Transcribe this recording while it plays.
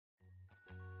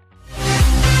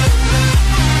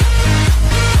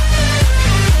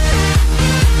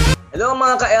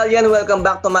mga ka-alien, welcome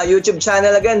back to my YouTube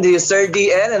channel again. This is Sir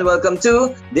DL and welcome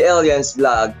to the Aliens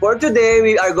Vlog. For today,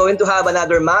 we are going to have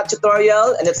another math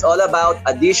tutorial and it's all about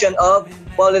addition of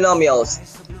polynomials.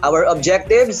 Our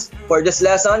objectives for this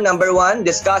lesson: number 1,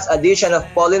 discuss addition of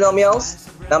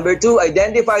polynomials. Number 2,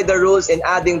 identify the rules in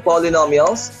adding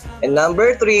polynomials. And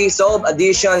number 3, solve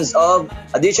addition of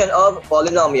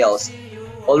polynomials.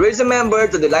 Always remember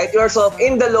to delight yourself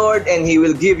in the Lord and He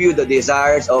will give you the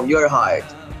desires of your heart.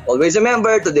 Always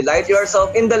remember to delight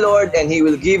yourself in the Lord and He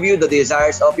will give you the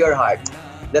desires of your heart.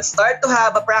 Let's start to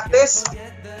have a practice.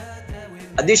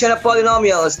 Addition of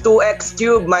polynomials: 2x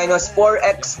cubed minus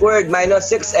 4x squared minus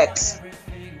 6x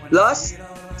plus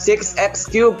 6x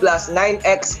cubed plus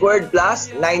 9x squared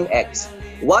plus 9x.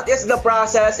 What is the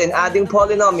process in adding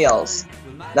polynomials?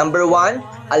 Number 1,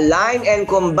 align and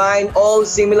combine all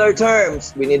similar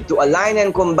terms. We need to align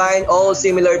and combine all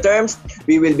similar terms.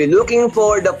 We will be looking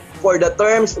for the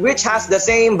terms which has the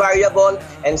same variable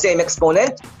and same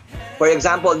exponent. For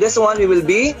example, this one we will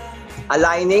be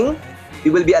aligning.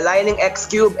 We will be aligning x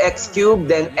cubed,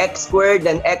 then x squared,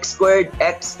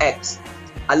 xx.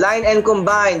 Align and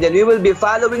combine. Then we will be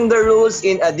following the rules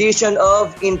in addition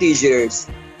of integers.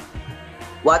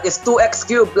 What is 2x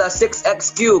cubed plus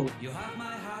 6x cubed?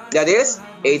 That is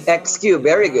 8x cubed.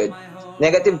 Very good.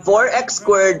 Negative 4x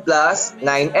squared plus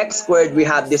 9x squared. We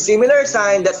have the similar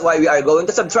sign. That's why we are going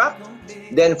to subtract.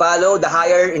 Then follow the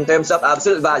higher in terms of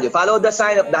absolute value. Follow the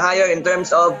sign of the higher in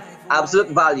terms of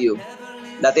absolute value.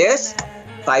 That is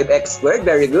 5x squared.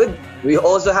 Very good. We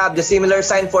also have the similar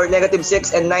sign for negative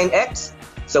 6 and 9x.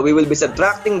 So we will be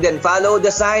subtracting. Then follow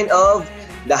the sign of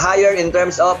the higher in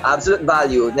terms of absolute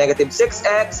value. Negative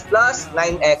 6x plus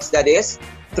 9x. That is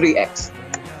 3x.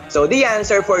 So the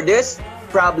answer for this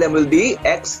problem will be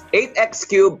 8x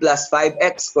cubed plus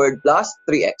 5x squared plus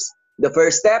 3x. The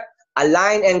first step,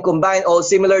 align and combine all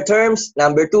similar terms.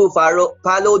 Number 2,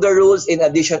 follow the rules in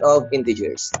addition of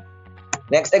integers.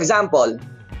 Next example,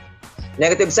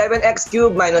 negative 7x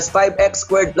cubed minus 5x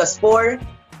squared plus 4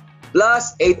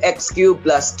 plus 8x cubed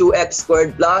plus 2x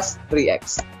squared plus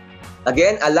 3x.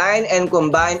 Again, align and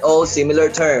combine all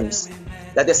similar terms.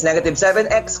 That is negative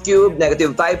 7x cubed,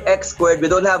 negative 5x squared. We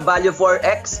don't have value for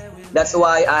x. That's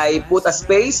why I put a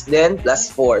space, then plus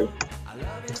 4.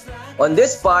 On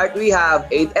this part, we have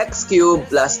 8x cubed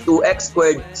plus 2x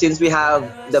squared. Since we have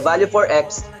the value for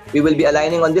x, we will be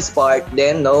aligning on this part.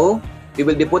 Then no, we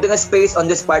will be putting a space on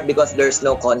this part because there's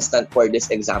no constant for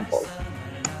this example.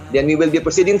 Then we will be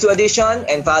proceeding to addition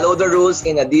and follow the rules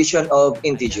in addition of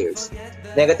integers.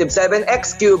 Negative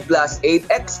 7x cubed plus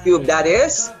 8x cubed, that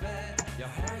is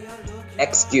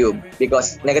x cubed,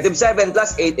 because negative 7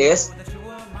 plus 8 is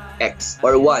x,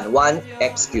 or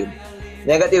 1x cubed.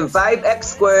 Negative 5x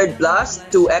squared plus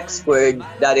 2x squared,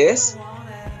 that is,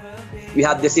 we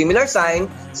have the similar sign,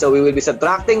 so we will be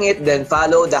subtracting it, then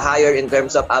follow the higher in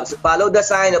terms of follow the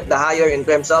sign of the higher in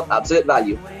terms of absolute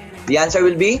value. The answer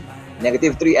will be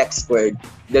negative 3x squared.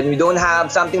 Then we don't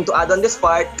have something to add on this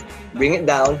part, bring it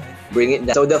down.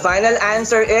 So the final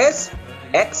answer is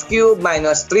x cubed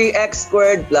minus 3x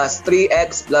squared plus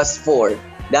 3x plus 4.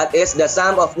 That is the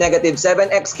sum of negative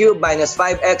 7x cubed minus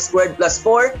 5x squared plus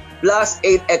 4 plus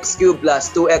 8x cubed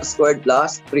plus 2x squared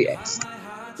plus 3x.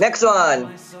 Next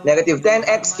one, negative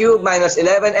 10x cubed minus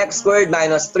 11x squared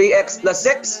minus 3x plus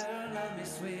 6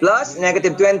 plus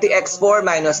negative 20x4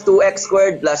 minus 2x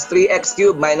squared plus 3x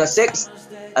cubed minus 6.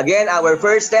 Again, our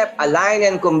first step, align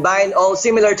and combine all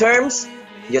similar terms,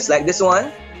 just like this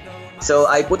one. So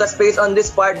I put a space on this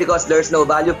part because there's no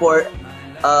value for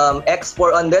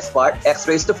x4 on this part, x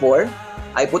raised to 4.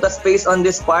 I put a space on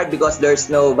this part because there's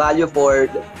no value for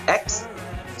x.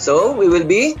 So we will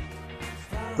be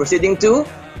proceeding to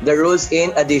the rules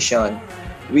in addition.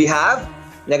 We have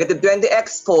negative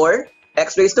 20x4,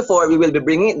 x raised to 4. We will be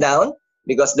bringing it down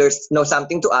because there's no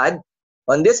something to add.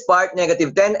 On this part,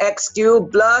 negative 10x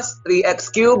cubed plus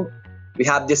 3x cubed. We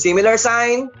have the similar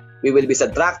sign. We will be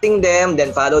subtracting them,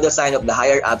 then follow the sign of the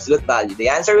higher absolute value. The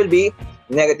answer will be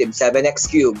negative 7x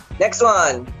cubed. Next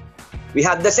one, we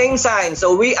have the same sign,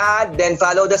 so we add, then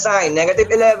follow the sign. Negative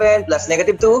 11 plus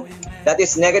negative 2, that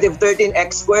is negative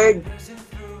 13x squared.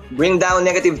 Bring down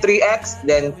negative 3x,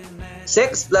 then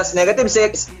 6 plus negative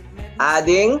 6,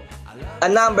 adding a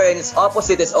number and its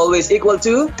opposite is always equal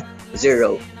to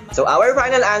 0. So our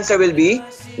final answer will be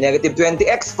negative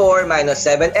 20x4 minus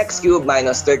 7x cubed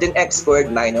minus 13x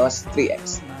squared minus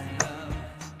 3x.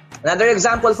 Another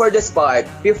example for this part,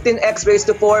 15x raised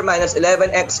to 4 minus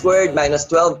 11x squared minus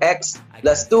 12x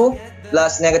plus 2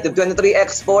 plus negative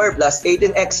 23x4 plus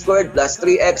 18x squared plus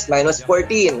 3x minus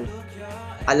 14.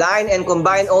 Align and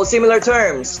combine all similar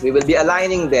terms. We will be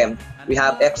aligning them. we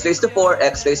have x raised to 4,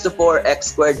 x raised to 4,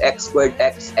 x squared,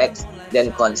 x,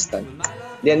 then constant.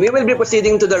 Then we will be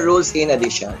proceeding to the rules in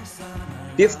addition.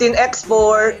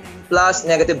 15x4 plus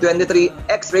negative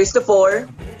 23x raised to 4.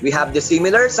 We have the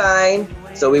similar sign,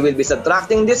 so we will be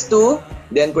subtracting these two.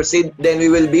 Then we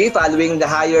will be following the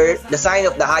sign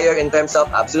of the higher in terms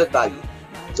of absolute value.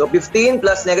 So 15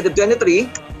 plus negative 23,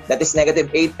 that is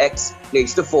negative 8x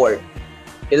raised to 4.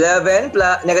 11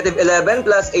 plus negative 11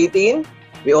 plus 18.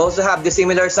 We also have the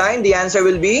similar sign. The answer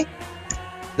will be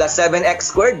plus 7x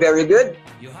squared. Very good.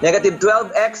 Negative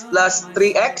 12x plus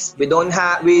 3x.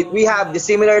 We have the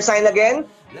similar sign again.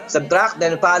 Subtract,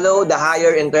 then follow the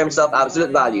higher in terms of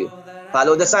absolute value.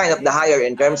 Follow the sign of the higher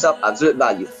in terms of absolute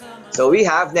value. So we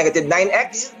have negative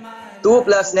 9x. 2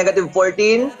 plus negative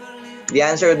 14. The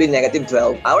answer will be negative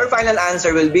 12. Our final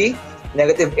answer will be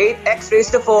negative 8x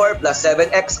raised to 4 plus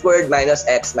 7x squared minus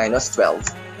x minus 12.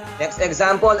 Next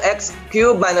example, x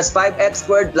cubed minus 5x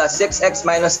squared plus 6x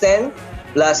minus 10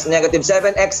 plus negative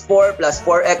 7x4 plus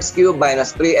 4x cubed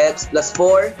minus 3x plus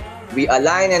 4. We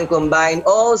align and combine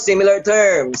all similar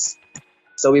terms.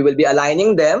 So we will be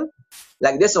aligning them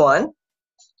like this one.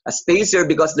 A spacer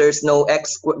because there's no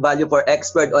value for x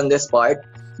squared on this part.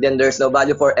 Then there's no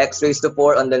value for x raised to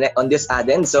 4 on this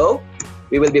addend. So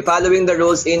we will be following the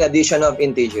rules in addition of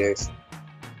integers.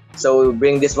 So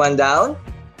bring this one down.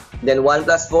 Then 1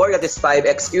 plus 4, that is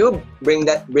 5x cubed. Bring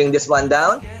this one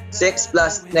down. 6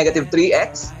 plus negative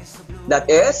 3x, that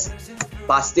is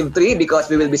positive 3 because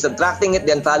we will be subtracting it,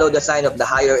 then follow the sign of the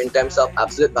higher in terms of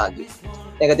absolute value.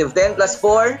 Negative 10 plus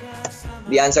 4,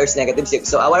 the answer is negative 6.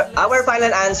 So our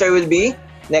final answer will be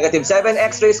negative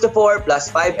 7x raised to 4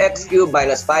 plus 5x cubed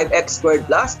minus 5x squared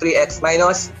plus 3x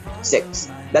minus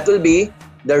 6. That will be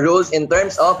the rules in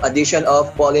terms of addition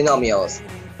of polynomials.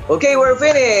 Okay, we're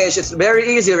finished. It's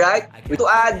very easy, right? To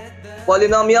add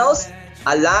polynomials,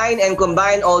 align and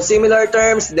combine all similar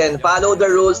terms, then follow the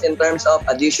rules in terms of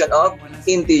addition of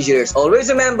integers. Always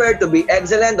remember to be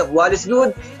excellent of what is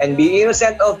good and be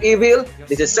innocent of evil.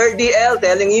 This is Sir DL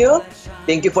telling you,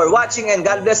 thank you for watching and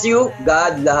God bless you.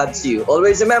 God loves you.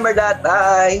 Always remember that.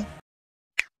 Bye!